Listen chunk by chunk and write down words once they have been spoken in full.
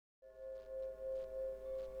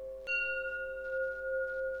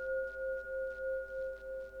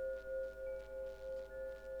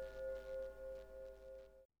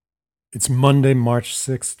It's Monday, March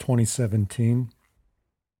 6th, 2017.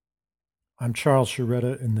 I'm Charles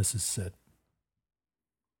Sharetta, and this is Sit.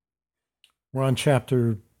 We're on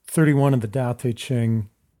chapter 31 of the Tao Te Ching,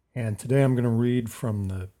 and today I'm going to read from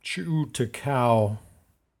the Chu to Cow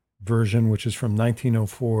version, which is from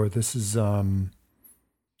 1904. This is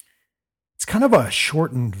it's kind of a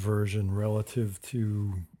shortened version relative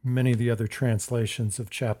to many of the other translations of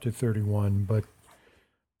chapter 31, but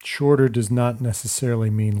shorter does not necessarily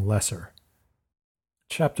mean lesser.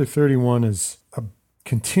 Chapter 31 is a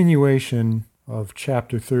continuation of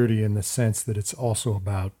chapter 30 in the sense that it's also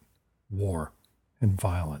about war and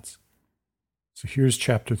violence. So here's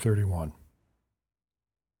chapter 31.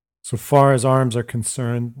 So far as arms are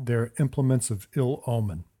concerned, they're implements of ill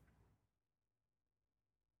omen.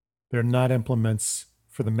 They're not implements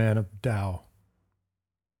for the man of Tao.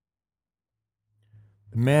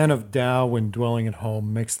 The man of Tao, when dwelling at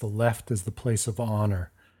home, makes the left as the place of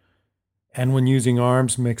honor, and when using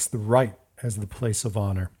arms, makes the right as the place of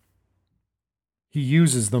honor. He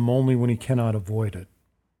uses them only when he cannot avoid it.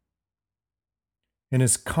 In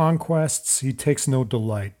his conquests, he takes no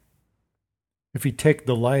delight. If he take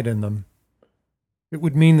delight in them, it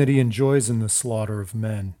would mean that he enjoys in the slaughter of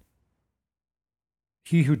men.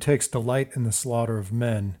 He who takes delight in the slaughter of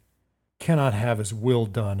men cannot have his will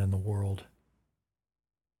done in the world.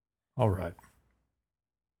 All right.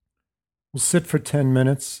 We'll sit for 10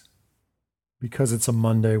 minutes. Because it's a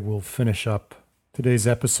Monday, we'll finish up today's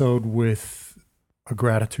episode with a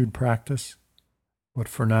gratitude practice. But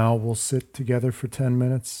for now, we'll sit together for 10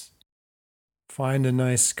 minutes. Find a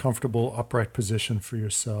nice, comfortable, upright position for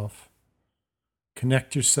yourself.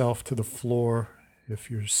 Connect yourself to the floor. If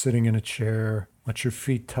you're sitting in a chair, let your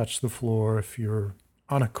feet touch the floor. If you're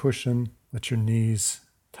on a cushion, let your knees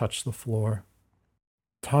touch the floor.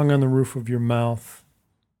 Tongue on the roof of your mouth,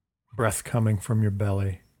 breath coming from your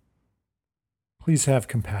belly. Please have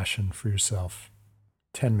compassion for yourself.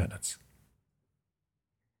 10 minutes.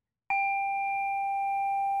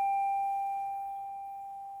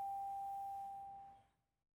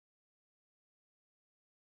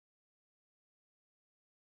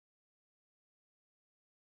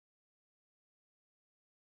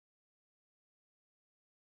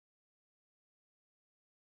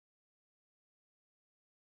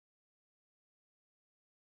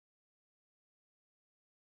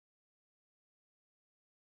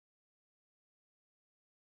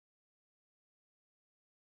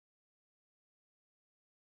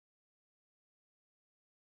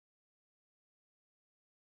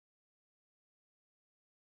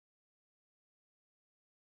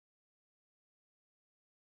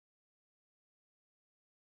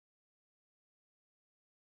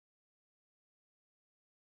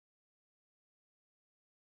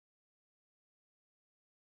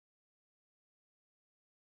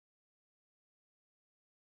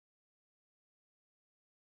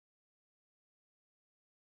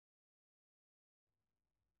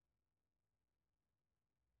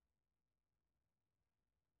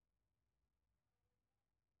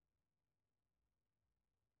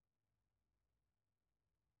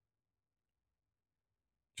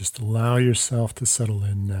 Just allow yourself to settle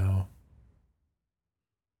in now.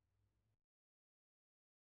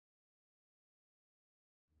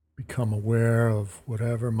 Become aware of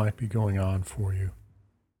whatever might be going on for you,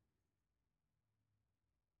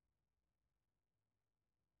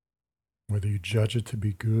 whether you judge it to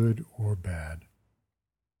be good or bad.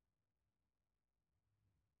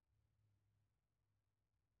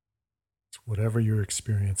 It's whatever your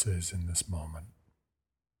experience is in this moment.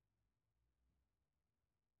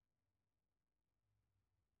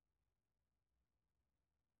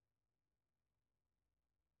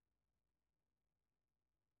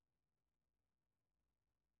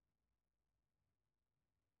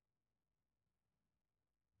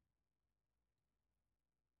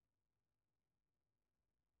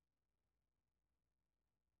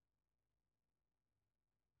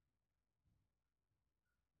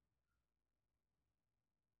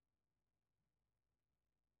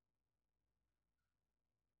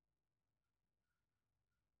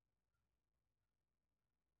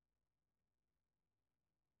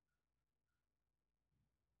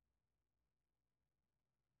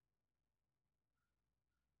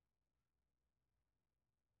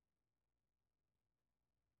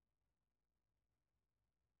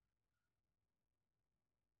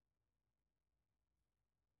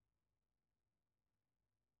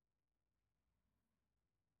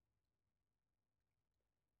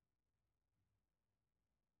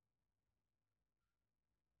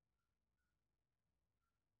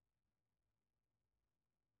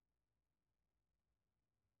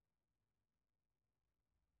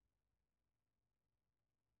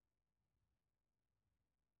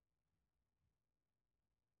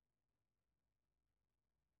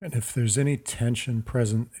 And if there's any tension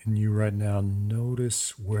present in you right now,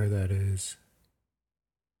 notice where that is.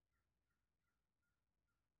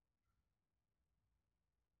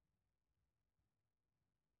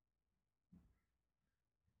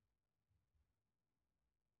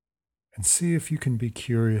 And see if you can be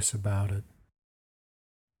curious about it.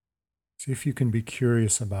 See if you can be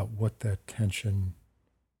curious about what that tension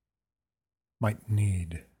might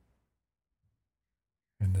need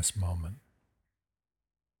in this moment.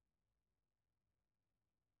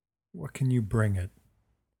 What can you bring it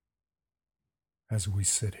as we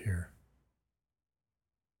sit here?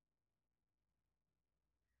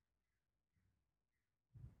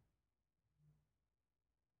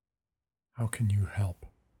 How can you help?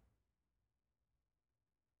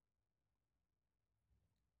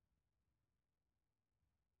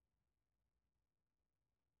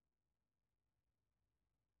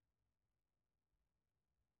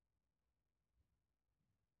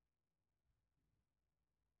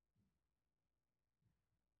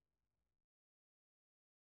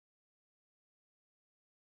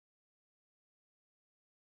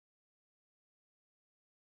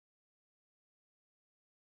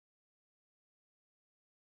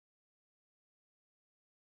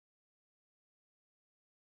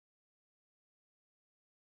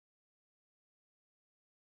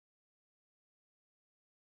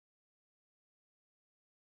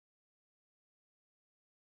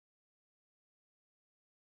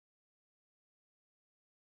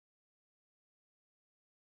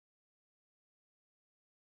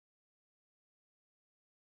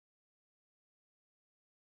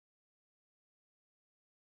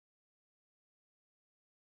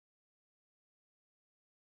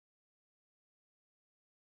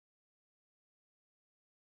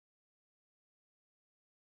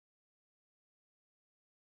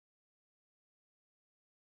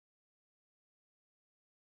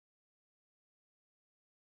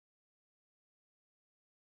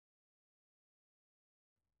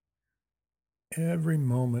 Every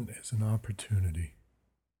moment is an opportunity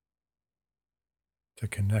to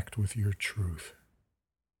connect with your truth.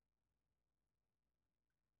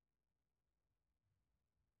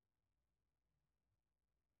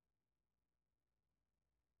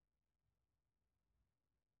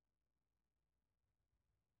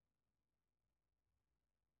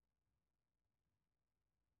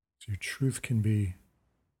 So your truth can be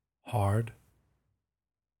hard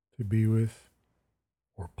to be with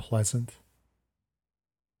or pleasant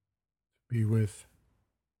to be with.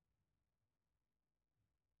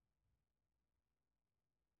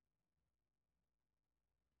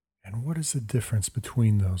 And what is the difference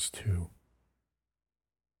between those two?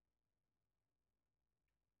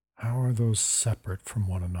 How are those separate from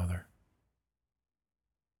one another?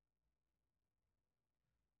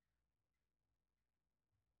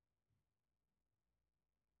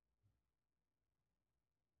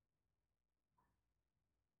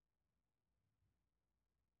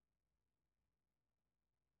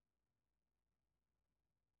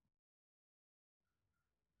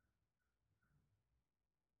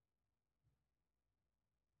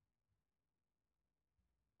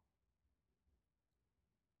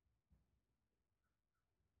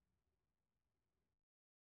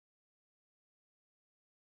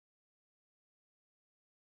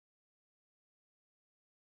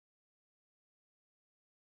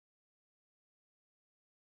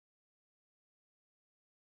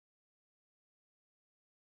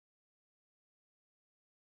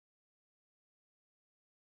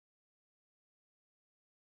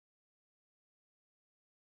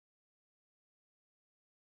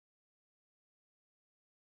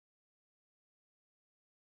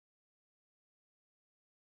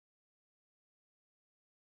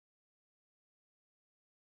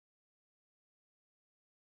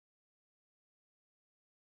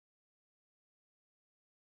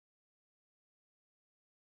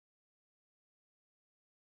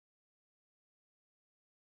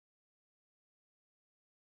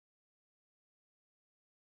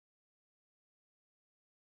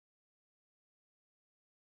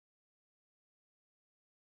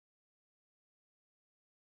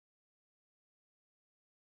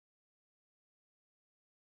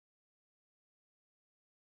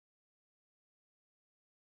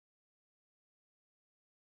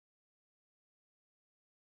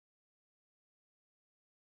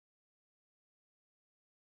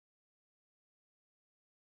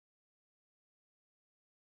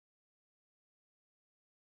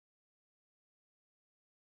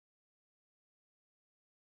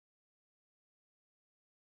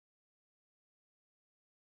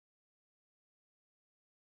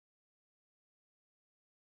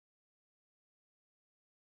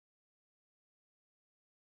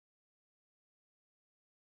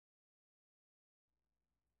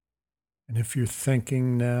 And if you're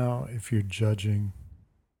thinking now, if you're judging,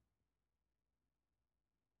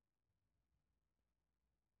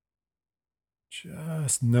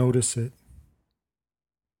 just notice it.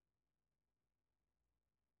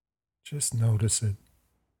 Just notice it.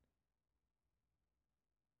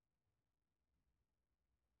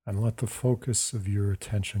 And let the focus of your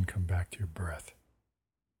attention come back to your breath.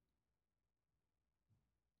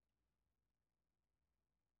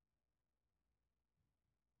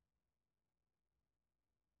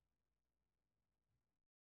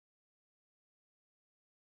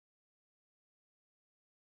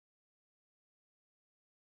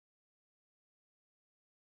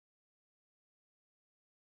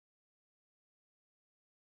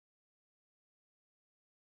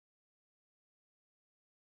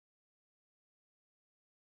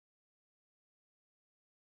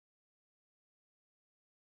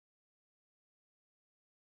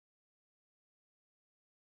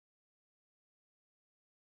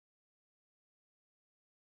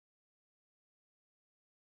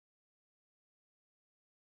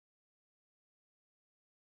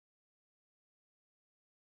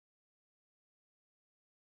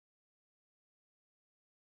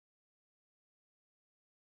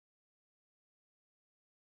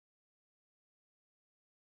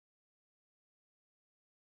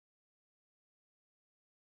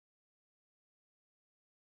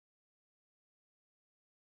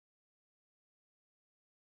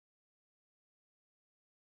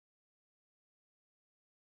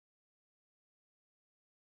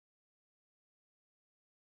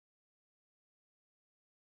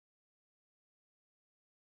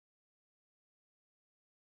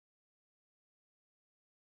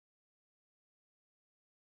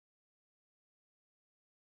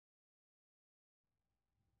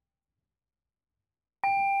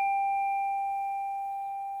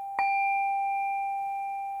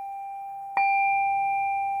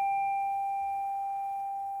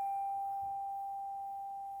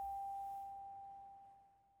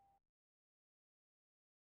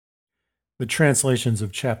 The translations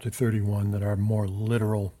of chapter 31 that are more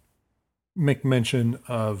literal make mention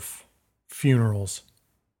of funerals.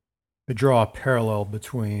 They draw a parallel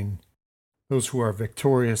between those who are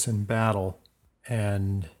victorious in battle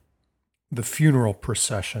and the funeral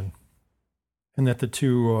procession, and that the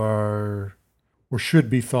two are or should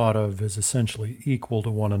be thought of as essentially equal to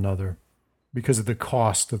one another because of the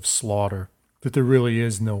cost of slaughter, that there really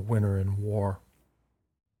is no winner in war.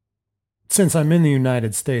 Since I'm in the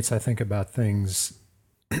United States, I think about things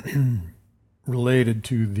related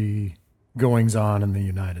to the goings on in the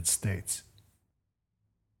United States.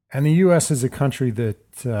 And the U.S. is a country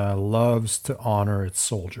that loves to honor its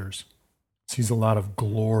soldiers, sees a lot of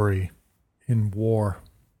glory in war,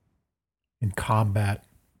 in combat.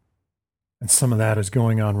 And some of that is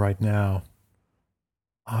going on right now,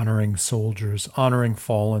 honoring soldiers, honoring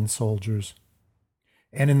fallen soldiers.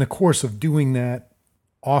 And in the course of doing that,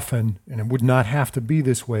 often, and it would not have to be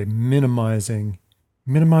this way, minimizing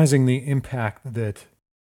the impact that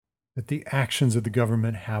the actions of the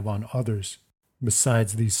government have on others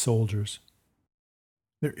besides these soldiers.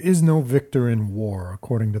 There is no victor in war,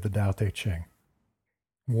 according to the Tao Te Ching.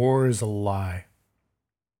 War is a lie,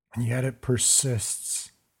 and yet it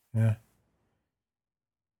persists. Yeah.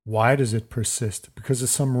 Why does it persist? Because of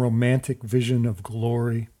some romantic vision of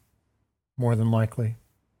glory, more than likely.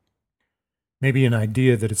 Maybe an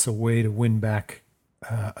idea that it's a way to win back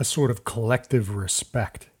a sort of collective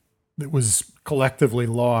respect that was collectively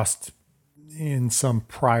lost in some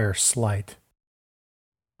prior slight.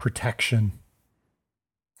 Protection.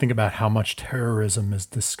 Think about how much terrorism is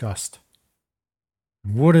discussed.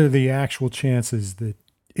 What are the actual chances that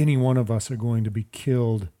any one of us are going to be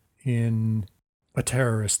killed in a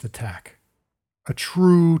terrorist attack? A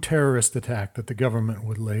true terrorist attack that the government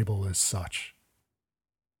would label as such.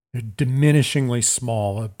 They're diminishingly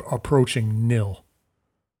small, approaching nil.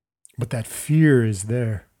 But that fear is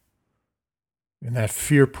there. And that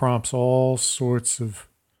fear prompts all sorts of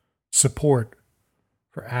support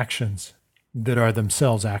for actions that are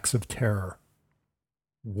themselves acts of terror.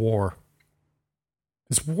 War.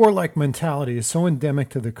 This warlike mentality is so endemic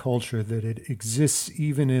to the culture that it exists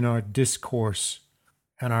even in our discourse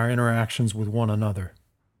and our interactions with one another.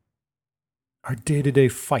 Our day-to-day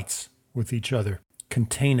fights with each other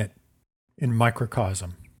contain it in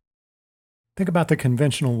microcosm. Think about the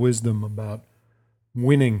conventional wisdom about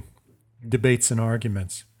winning debates and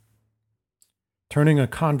arguments. Turning a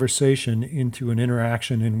conversation into an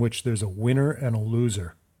interaction in which there's a winner and a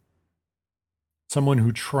loser. Someone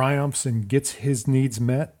who triumphs and gets his needs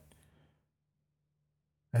met,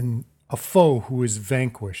 and a foe who is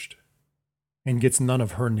vanquished and gets none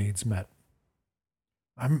of her needs met.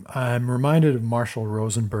 I'm reminded of Marshall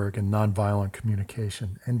Rosenberg and Nonviolent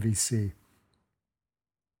Communication, NVC.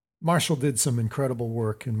 Marshall did some incredible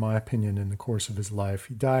work, in my opinion, in the course of his life.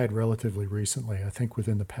 He died relatively recently, I think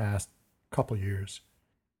within the past couple years.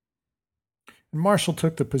 And Marshall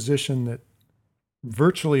took the position that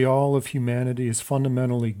virtually all of humanity is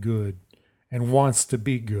fundamentally good and wants to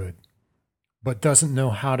be good, but doesn't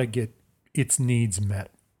know how to get its needs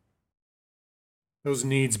met. Those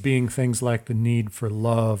needs being things like the need for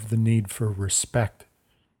love, the need for respect,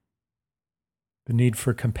 the need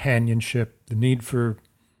for companionship, the need for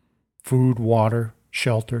food, water,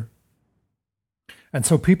 shelter. And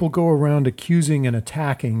so people go around accusing and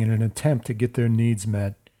attacking in an attempt to get their needs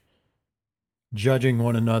met, judging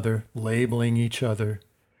one another, labeling each other,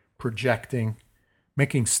 projecting,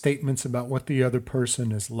 making statements about what the other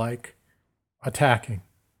person is like, attacking.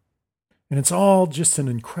 And it's all just an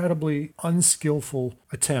incredibly unskillful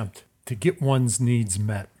attempt to get one's needs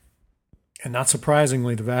met. And not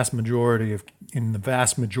surprisingly, in the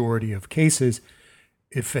vast majority of cases,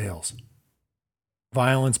 it fails.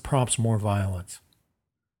 Violence prompts more violence,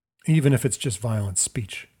 even if it's just violent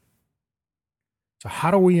speech. So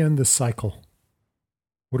how do we end this cycle?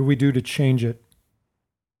 What do we do to change it?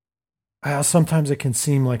 Sometimes it can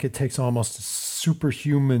seem like it takes almost a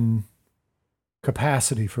superhuman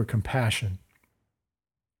capacity for compassion.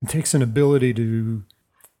 It takes an ability to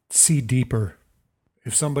see deeper.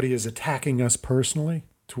 If somebody is attacking us personally,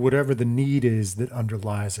 to whatever the need is that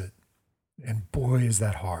underlies it. And boy, is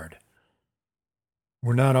that hard.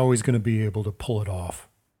 We're not always going to be able to pull it off.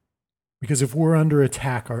 Because if we're under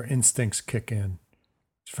attack, our instincts kick in.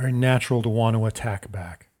 It's very natural to want to attack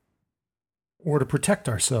back or to protect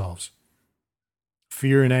ourselves.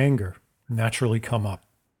 Fear and anger naturally come up.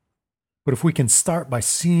 But if we can start by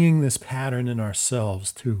seeing this pattern in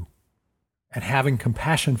ourselves too, and having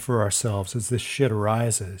compassion for ourselves as this shit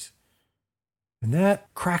arises, and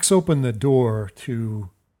that cracks open the door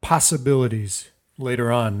to possibilities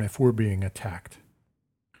later on if we're being attacked.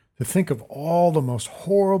 To think of all the most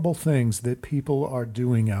horrible things that people are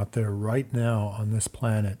doing out there right now on this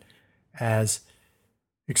planet as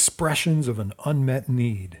expressions of an unmet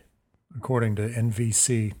need, according to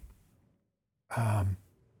NVC,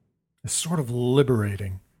 is sort of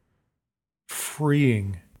liberating,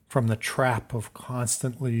 freeing from the trap of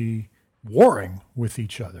constantly warring with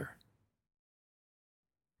each other.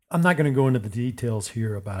 I'm not going to go into the details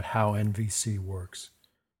here about how NVC works.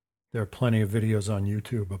 There are plenty of videos on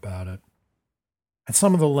YouTube about it. And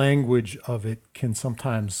some of the language of it can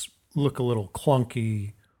sometimes look a little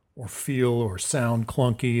clunky or feel or sound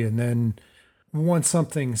clunky. And then once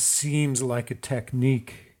something seems like a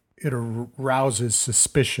technique, it arouses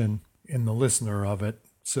suspicion in the listener of it.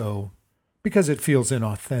 So, because it feels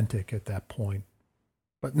inauthentic at that point.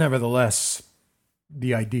 But nevertheless,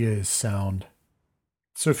 the idea is sound.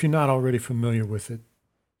 So if you're not already familiar with it,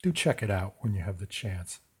 do check it out when you have the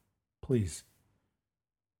chance. Please.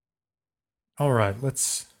 All right,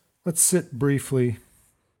 let's sit briefly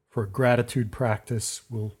for a gratitude practice.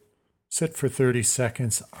 We'll sit for 30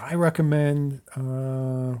 seconds. I recommend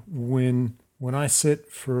when I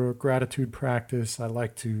sit for a gratitude practice, I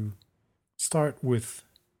like to start with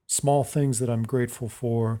small things that I'm grateful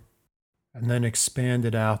for, and then expand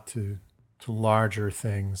it out to larger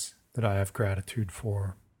things that I have gratitude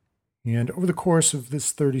for. And over the course of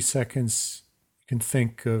this 30 seconds, you can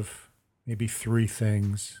think of maybe 3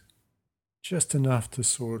 things, just enough to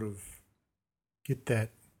sort of get that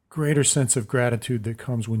greater sense of gratitude that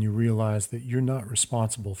comes when you realize that you're not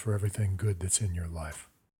responsible for everything good that's in your life.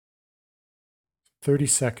 30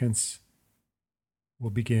 seconds will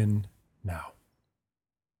begin now.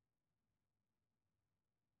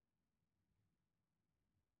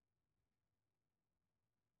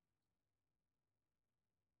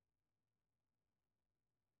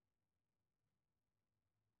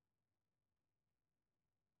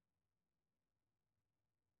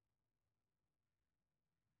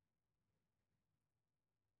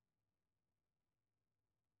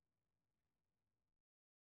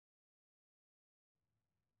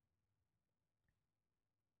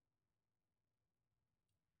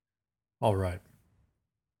 All right.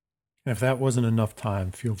 And if that wasn't enough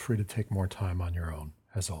time, feel free to take more time on your own,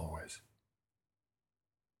 as always.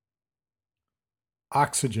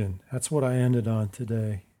 Oxygen, that's what I ended on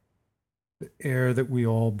today. The air that we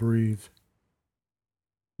all breathe.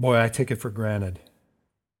 Boy, I take it for granted.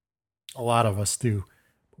 A lot of us do.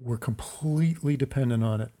 We're completely dependent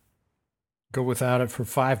on it. Go without it for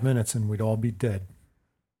 5 minutes and we'd all be dead.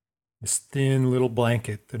 This thin little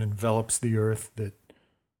blanket that envelops the earth that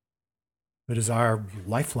is our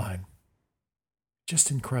lifeline.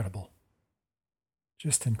 Just incredible.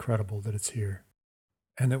 Just incredible that it's here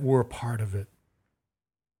and that we're a part of it.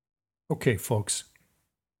 Okay, folks.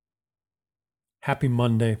 Happy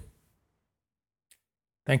Monday.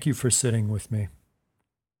 Thank you for sitting with me.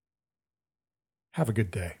 Have a good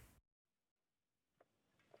day.